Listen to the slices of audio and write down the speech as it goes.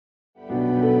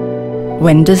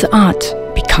When does art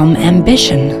become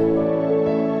ambition?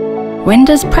 When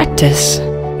does practice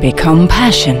become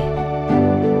passion?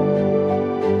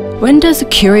 When does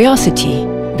curiosity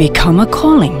become a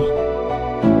calling?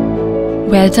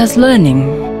 Where does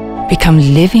learning become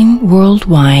living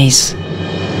worldwise?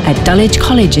 At Dulwich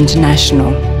College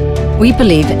International, we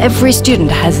believe every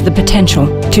student has the potential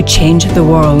to change the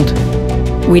world.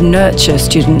 We nurture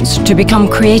students to become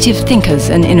creative thinkers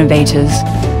and innovators,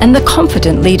 and the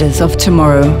confident leaders of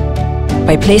tomorrow.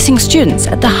 By placing students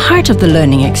at the heart of the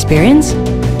learning experience,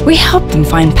 we help them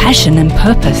find passion and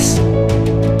purpose,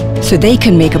 so they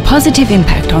can make a positive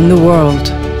impact on the world.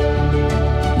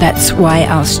 That's why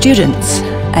our students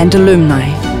and alumni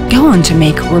go on to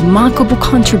make remarkable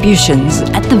contributions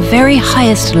at the very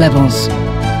highest levels.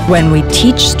 When we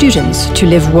teach students to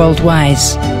live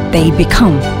worldwise, they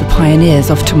become the pioneers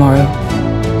of tomorrow.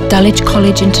 Dulwich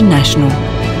College International.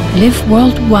 Live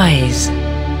worldwise.